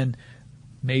Lauren and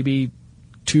maybe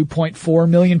 2.4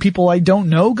 million people I don't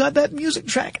know got that music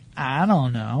track. I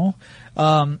don't know.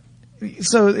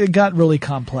 So it got really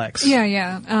complex.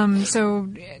 Yeah. So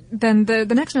then the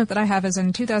next note that I have is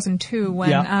in 2002 when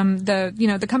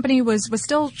the company was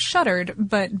still shuttered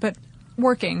but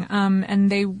working, and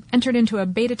they entered into a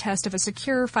beta test of a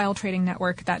secure file trading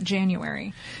network that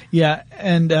January. Yeah,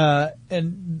 and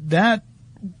that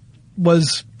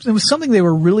was something they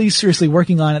were really seriously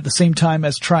working on at the same time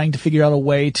as trying to figure out a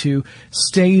way to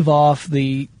stave off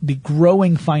the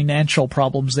growing financial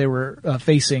problems they were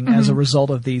facing as a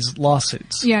result of these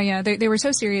lawsuits. Yeah. They were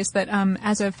so serious that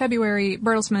as of February,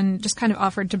 Bertelsmann just kind of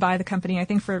offered to buy the company, I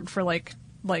think for like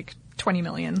 20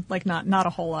 million, like not a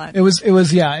whole lot. It was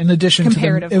in addition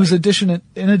comparatively.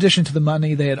 In addition to the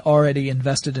money they had already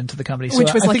invested into the company,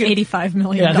 which was like $85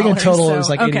 million. Yeah, I think in total it was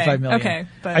like $85 million. Okay,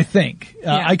 but I think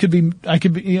I could be.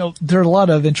 There are a lot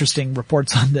of interesting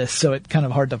reports on this, so it's kind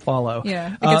of hard to follow.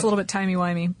 Yeah, it gets a little bit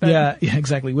timey-wimey. But. Yeah,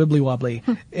 exactly, wibbly wobbly.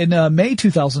 In May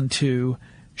 2002,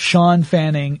 Sean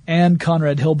Fanning and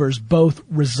Conrad Hilbers both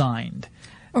resigned.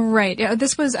 Right. Yeah,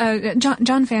 this was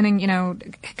John Fanning.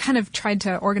 Kind of tried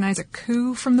to organize a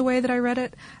coup from the way that I read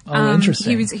it. Oh,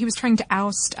 interesting. He was trying to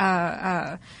oust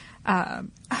Hummer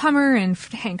and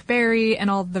Hank Berry and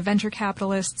all the venture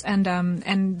capitalists,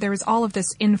 and there was all of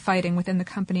this infighting within the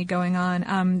company going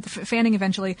on. Fanning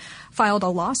eventually filed a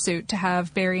lawsuit to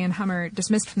have Berry and Hummer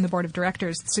dismissed from the board of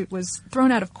directors. The suit was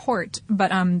thrown out of court,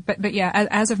 but yeah,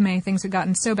 as of May, things had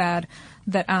gotten so bad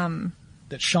that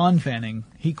Sean Fanning,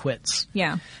 he quits.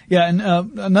 Yeah. Yeah, and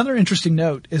another interesting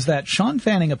note is that Sean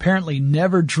Fanning apparently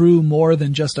never drew more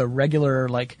than just a regular,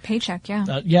 paycheck,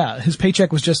 yeah. His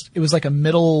paycheck was it was like a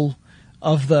middle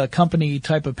of the company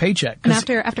type of paycheck. And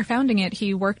after founding it,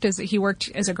 he worked as a grunt,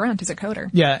 as a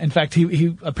coder. Yeah, in fact,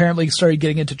 he apparently started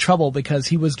getting into trouble because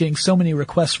he was getting so many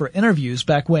requests for interviews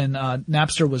back when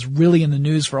Napster was really in the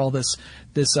news for all this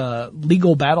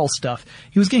legal battle stuff.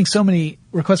 He was getting so many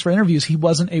requests for interviews, he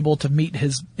wasn't able to meet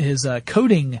his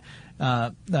coding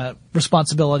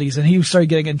responsibilities, and he started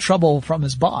getting in trouble from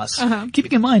his boss.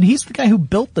 Keeping in mind, he's the guy who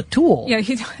built the tool. Yeah,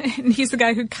 he's the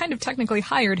guy who kind of technically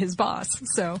hired his boss.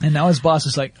 So. And now his boss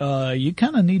is like, you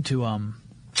kind of need to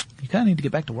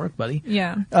get back to work, buddy.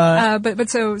 Yeah. But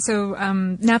so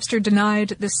Napster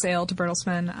denied this sale to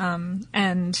Bertelsmann,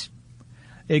 and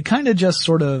it kind of just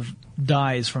sort of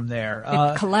dies from there.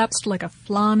 It collapsed like a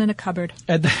flan in a cupboard.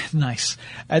 Nice.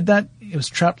 It was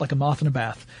trapped like a moth in a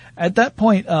bath. At that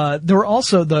point, there were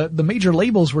also the major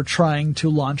labels were trying to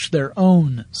launch their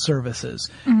own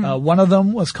services. One of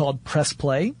them was called Press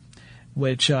Play,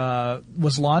 which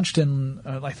was launched in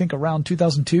I think around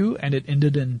 2002, and it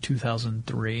ended in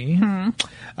 2003.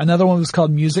 Another one was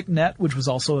called MusicNet, which was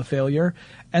also a failure.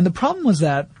 And the problem was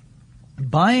that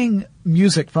buying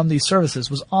music from these services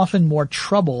was often more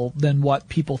trouble than what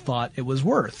people thought it was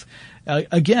worth.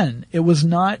 Again,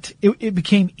 it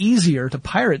became easier to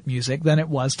pirate music than it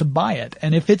was to buy it.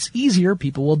 And if it's easier,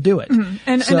 people will do it.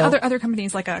 And other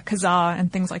companies like Kazaa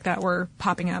and things like that were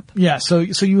popping up. Yeah, so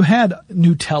you had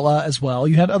Nutella as well.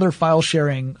 You had other file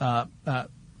sharing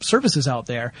services out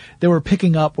there that were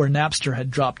picking up where Napster had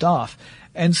dropped off.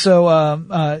 And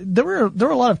so there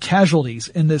were a lot of casualties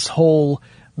in this whole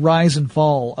rise and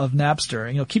fall of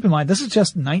Napster. Keep in mind, this is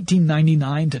just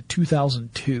 1999 to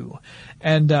 2002.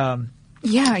 And,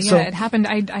 it happened.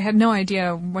 I had no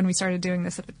idea when we started doing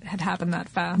this that it had happened that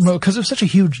fast. Well, because it was such a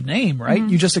huge name, right?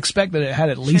 You just expect that it had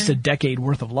at least a decade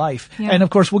worth of life. Yeah. And of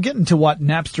course, we'll get into what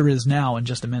Napster is now in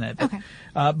just a minute. Okay.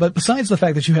 But besides the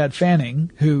fact that you had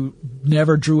Fanning, who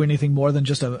never drew anything more than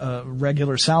just a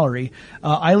regular salary,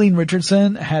 Eileen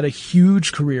Richardson had a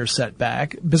huge career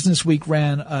setback. Business Week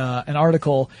ran an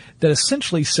article that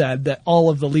essentially said that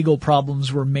all of the legal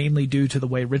problems were mainly due to the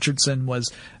way Richardson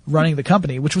was running the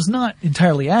company, which was not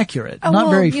entirely accurate.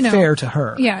 Not very fair to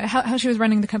her. Yeah, how she was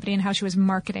running the company and how she was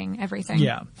marketing everything.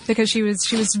 Yeah. Because she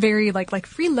was very like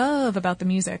free love about the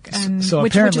music, and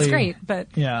which is great, but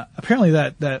yeah, apparently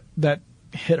that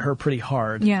hit her pretty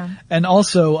hard. Yeah. And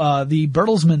also the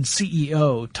Bertelsmann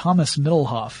CEO Thomas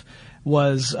Middelhoff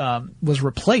was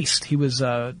replaced. He was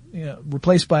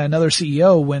replaced by another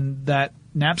CEO when that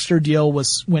Napster deal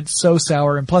went so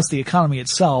sour, and plus the economy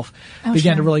itself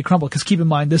began to really crumble. Because keep in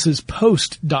mind, this is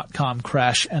post.com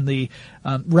crash, and the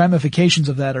ramifications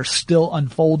of that are still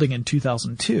unfolding in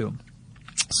 2002.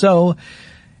 So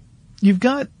you've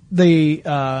got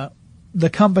the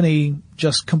company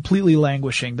just completely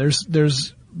languishing.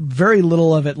 There's very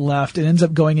little of it left. It ends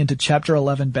up going into Chapter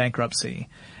 11 bankruptcy.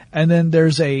 And then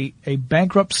there's a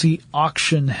bankruptcy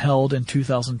auction held in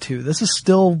 2002. This is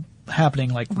still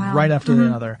happening right after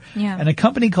another. Yeah. And a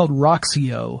company called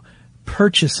Roxio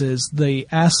purchases the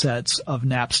assets of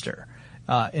Napster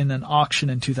in an auction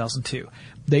in 2002.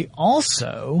 They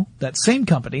also, that same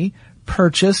company,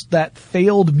 purchased that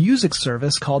failed music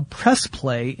service called Press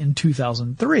Play in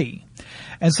 2003.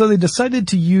 And so they decided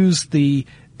to use the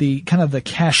kind of the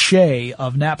cachet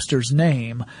of Napster's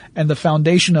name and the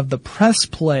foundation of the Press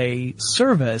Play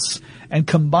service and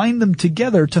combine them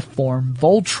together to form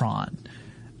Voltron.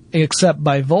 Except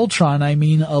by Voltron, I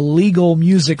mean a legal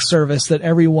music service that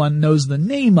everyone knows the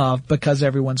name of because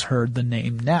everyone's heard the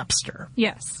name Napster.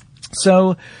 Yes.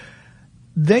 So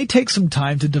they take some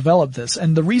time to develop this,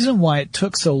 and the reason why it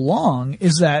took so long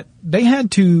is that they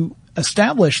had to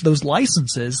establish those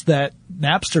licenses that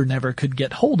Napster never could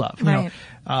get hold of. Right.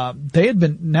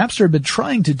 Napster had been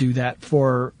trying to do that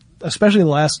for especially the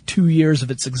last 2 years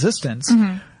of its existence.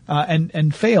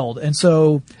 And failed. And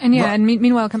so... And yeah, and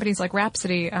meanwhile, companies like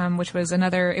Rhapsody, which was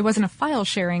it wasn't a file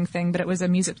sharing thing, but it was a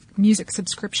music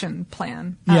subscription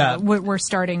plan. We're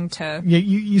starting to... Yeah,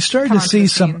 you started to see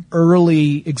some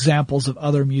early examples of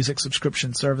other music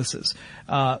subscription services.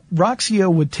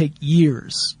 Roxio would take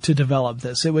years to develop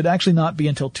this. It would actually not be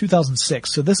until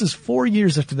 2006. So this is 4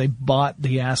 years after they bought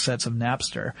the assets of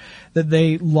Napster that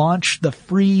they launched the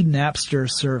free Napster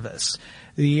service.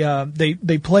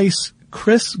 They place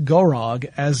Chris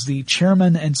Gorog as the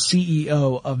chairman and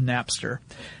CEO of Napster.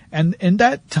 And in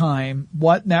that time,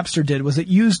 what Napster did was it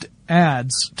used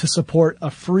ads to support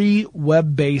a free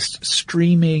web-based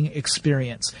streaming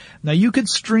experience. Now you could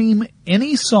stream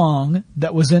any song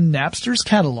that was in Napster's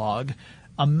catalog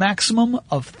a maximum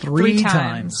of three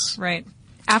times. Right.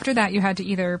 After that, you had to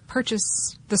either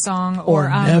purchase the song or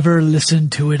never listen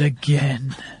to it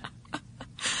again.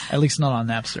 At least not on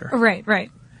Napster. Right.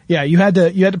 Yeah, you had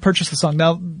to purchase the song.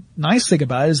 Now, nice thing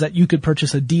about it is that you could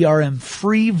purchase a DRM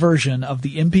free version of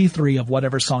the MP3 of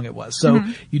whatever song it was. So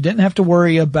you didn't have to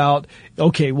worry about,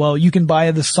 okay, well, you can buy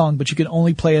this song, but you can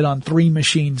only play it on 3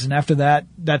 machines, and after that,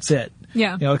 that's it.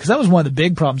 Yeah. Because that was one of the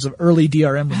big problems of early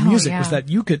DRM with music was that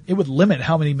it would limit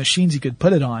how many machines you could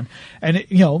put it on. And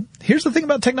here's the thing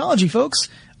about technology, folks.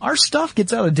 Our stuff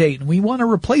gets out of date and we want to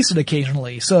replace it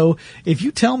occasionally. So if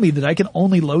you tell me that I can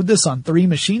only load this on 3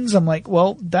 machines, I'm like,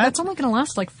 well, that's only going to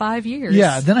last like 5 years.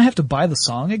 Yeah. Then I have to buy the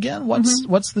song again.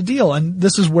 What's the deal? And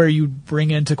this is where you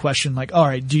bring into question, like, all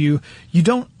right, you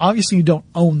don't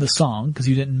own the song because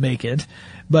you didn't make it,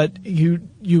 but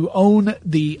you own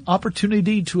the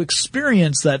opportunity to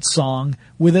experience that song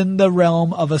within the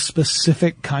realm of a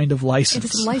specific kind of license.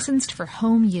 It is licensed for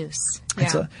home use.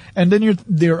 Yeah. And then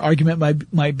their argument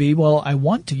might be, well, I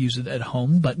want to use it at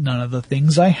home, but none of the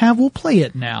things I have will play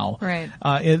it now. Right.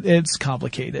 It's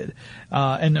complicated.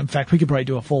 And in fact, we could probably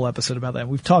do a full episode about that.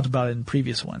 We've talked about it in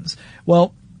previous ones.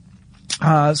 Well,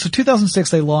 so 2006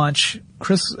 they launch.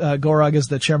 Chris Gorog is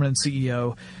the chairman and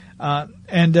CEO.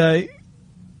 And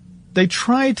they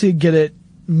try to get it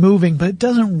moving, but it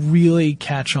doesn't really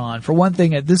catch on. For one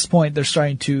thing, at this point, they're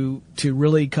starting to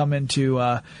really come into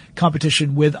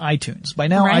competition with iTunes. By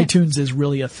now, iTunes is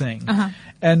really a thing.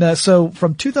 And so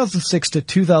from 2006 to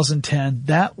 2010,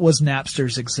 that was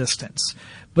Napster's existence.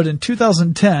 But in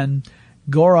 2010,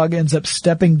 Gorog ends up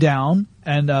stepping down,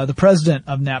 and the president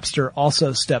of Napster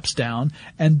also steps down,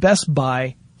 and Best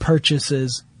Buy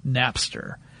purchases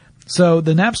Napster. So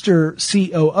the Napster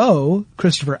COO,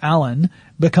 Christopher Allen,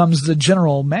 becomes the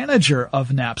general manager of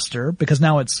Napster because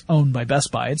now it's owned by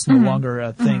Best Buy. It's no longer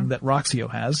a thing that Roxio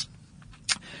has.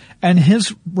 And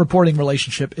his reporting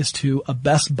relationship is to a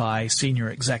Best Buy senior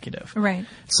executive. Right.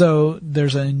 So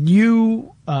there's a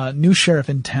new sheriff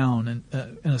in town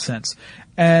in a sense.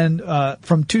 And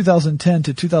from 2010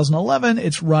 to 2011,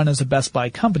 it's run as a Best Buy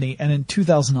company. And in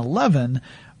 2011,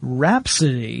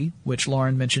 Rhapsody, which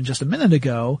Lauren mentioned just a minute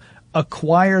ago,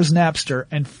 acquires Napster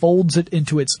and folds it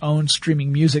into its own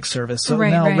streaming music service. So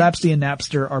now Rhapsody and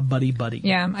Napster are buddy-buddy.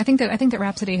 Yeah, I think that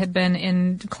Rhapsody had been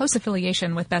in close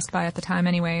affiliation with Best Buy at the time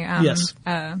anyway. Yes.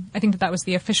 I think that was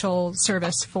the official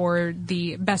service for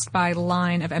the Best Buy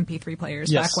line of MP3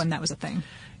 players back when that was a thing.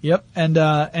 Yep, and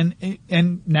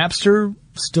Napster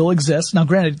still exists. Now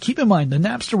granted, keep in mind, the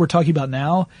Napster we're talking about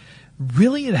now,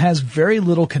 really, it has very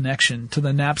little connection to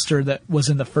the Napster that was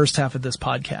in the first half of this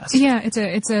podcast. Yeah,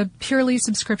 it's a purely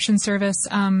subscription service.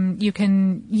 You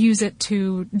can use it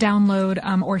to download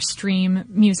or stream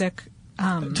music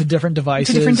to different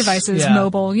devices,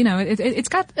 mobile. It's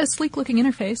got a sleek looking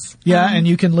interface. Yeah, and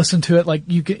you can listen to it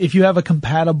if you have a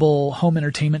compatible home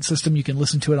entertainment system, you can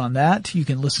listen to it on that. You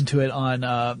can listen to it on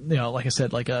like I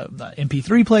said,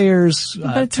 MP3 players,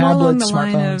 but it's tablets, more along the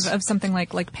smartphones. line of something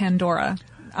like Pandora.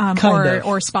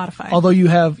 or Spotify. Although you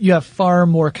have far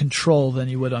more control than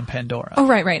you would on Pandora. Oh,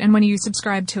 right. And when you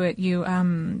subscribe to it, you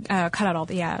cut out all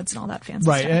the ads and all that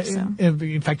fancy stuff. So.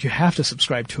 In fact, you have to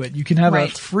subscribe to it. You can have a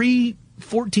free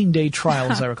 14-day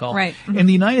trial, as I recall. Right. Mm-hmm. In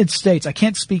the United States, I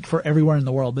can't speak for everywhere in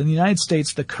the world, but in the United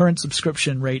States, the current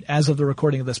subscription rate as of the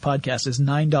recording of this podcast is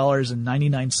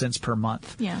 $9.99 per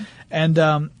month. Yeah. And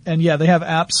yeah, they have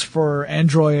apps for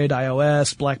Android,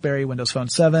 iOS, BlackBerry, Windows Phone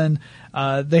 7.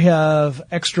 They have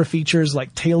extra features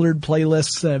like tailored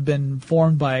playlists that have been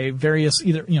formed by various,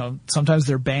 either, sometimes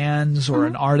they're bands or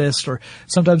an artist, or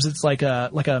sometimes it's like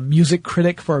a music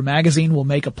critic for a magazine will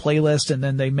make a playlist and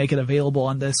then they make it available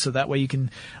on this, so that way you can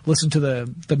listen to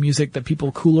the music that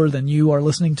people cooler than you are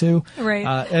listening to. Right.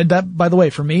 And that, by the way,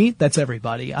 for me, that's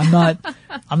everybody. I'm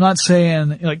not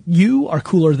saying, like, you are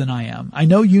cooler than I am. I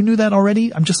know you knew that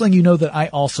already. I'm just letting you know that I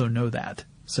also know that.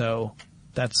 So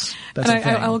that's a thing.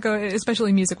 I will go,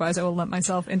 especially music-wise, I will lump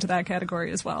myself into that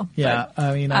category as well. Yeah,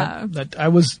 but, I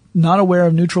was not aware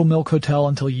of Neutral Milk Hotel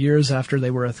until years after they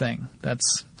were a thing.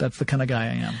 That's the kind of guy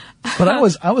I am. But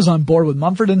I was on board with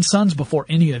Mumford & Sons before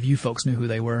any of you folks knew who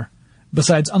they were.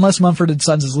 Besides, unless Mumford &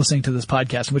 Sons is listening to this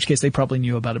podcast, in which case they probably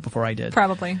knew about it before I did.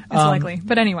 Probably. It's likely.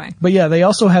 But anyway. But yeah, they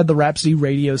also had the Rhapsody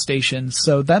radio stations,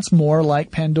 so that's more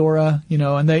like Pandora,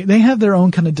 and they have their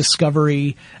own kind of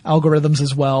discovery algorithms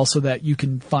as well, so that you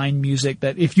can find music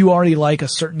that if you already like a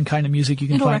certain kind of music, you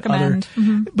can find recommend. other.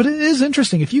 Mm-hmm. But it is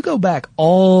interesting. If you go back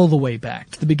all the way back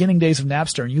to the beginning days of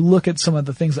Napster and you look at some of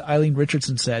the things that Eileen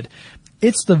Richardson said,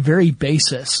 it's the very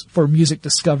basis for music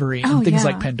discovery and things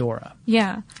like Pandora.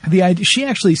 Yeah. The idea, she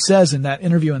actually says in that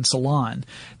interview in Salon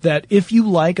that if you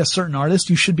like a certain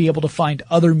artist, you should be able to find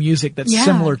other music that's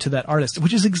similar to that artist,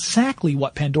 which is exactly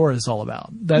what Pandora is all about.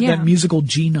 That musical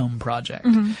genome project.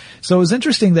 Mm-hmm. So it was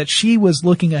interesting that she was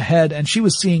looking ahead and she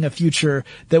was seeing a future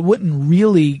that wouldn't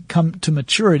really come to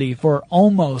maturity for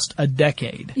almost a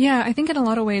decade. Yeah, I think in a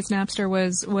lot of ways Napster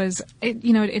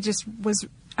it just was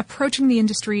approaching the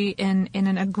industry in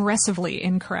an aggressively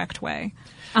incorrect way.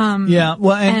 And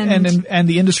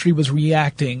the industry was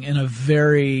reacting in a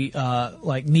very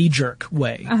knee-jerk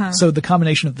way. Uh-huh. So the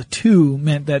combination of the two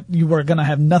meant that you were going to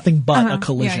have nothing but a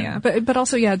collision. Yeah. But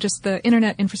also, just the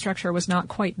internet infrastructure was not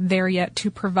quite there yet to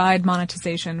provide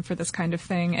monetization for this kind of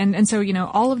thing. And so,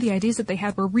 all of the ideas that they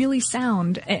had were really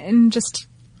sound and just...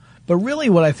 But really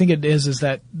what I think it is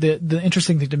that the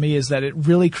interesting thing to me is that it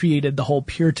really created the whole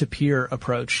peer-to-peer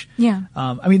approach. Yeah.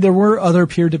 There were other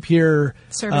peer-to-peer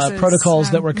services,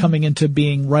 protocols that were coming into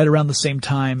being right around the same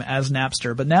time as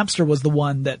Napster, but Napster was the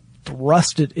one that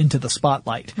thrust it into the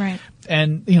spotlight. Right.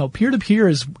 And, peer-to-peer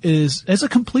is a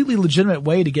completely legitimate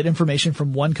way to get information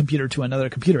from one computer to another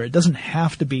computer. It doesn't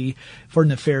have to be for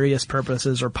nefarious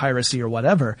purposes or piracy or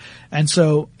whatever. And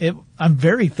so I'm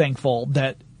very thankful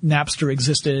that Napster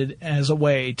existed as a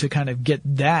way to kind of get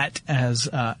that as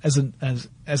a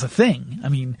thing. I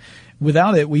mean,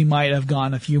 without it, we might have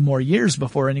gone a few more years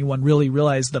before anyone really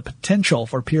realized the potential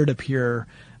for peer-to-peer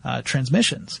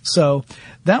transmissions. So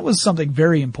that was something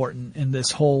very important in this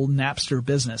whole Napster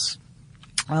business.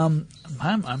 I'm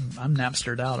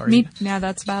Napstered out already. Yeah,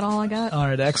 that's about all I got. All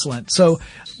right, excellent. So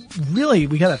really,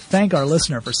 we got to thank our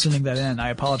listener for sending that in.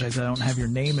 I apologize I don't have your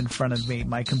name in front of me.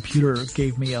 My computer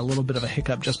gave me a little bit of a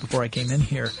hiccup just before I came in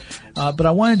here. But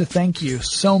I wanted to thank you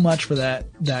so much for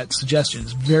that suggestion.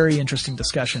 It's very interesting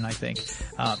discussion, I think.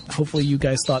 Hopefully you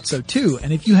guys thought so too.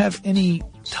 And if you have any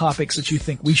topics that you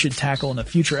think we should tackle in a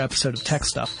future episode of Tech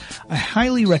Stuff, I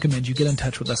highly recommend you get in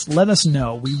touch with us. Let us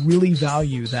know. We really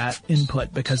value that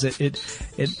input because it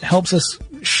helps us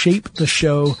shape the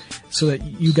show so that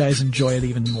you guys enjoy it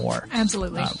even more.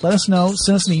 Absolutely. Let us know.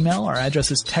 Send us an email. Our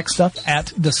address is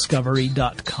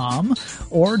techstuff@discovery.com,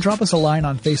 or drop us a line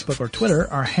on Facebook or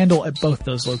Twitter. Our handle at both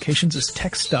those locations is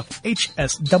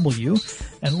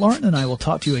TechStuffHSW, and Lauren and I will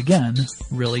talk to you again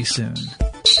really soon.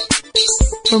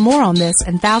 For more on this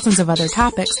and thousands of other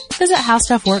topics, visit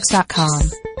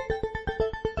HowStuffWorks.com.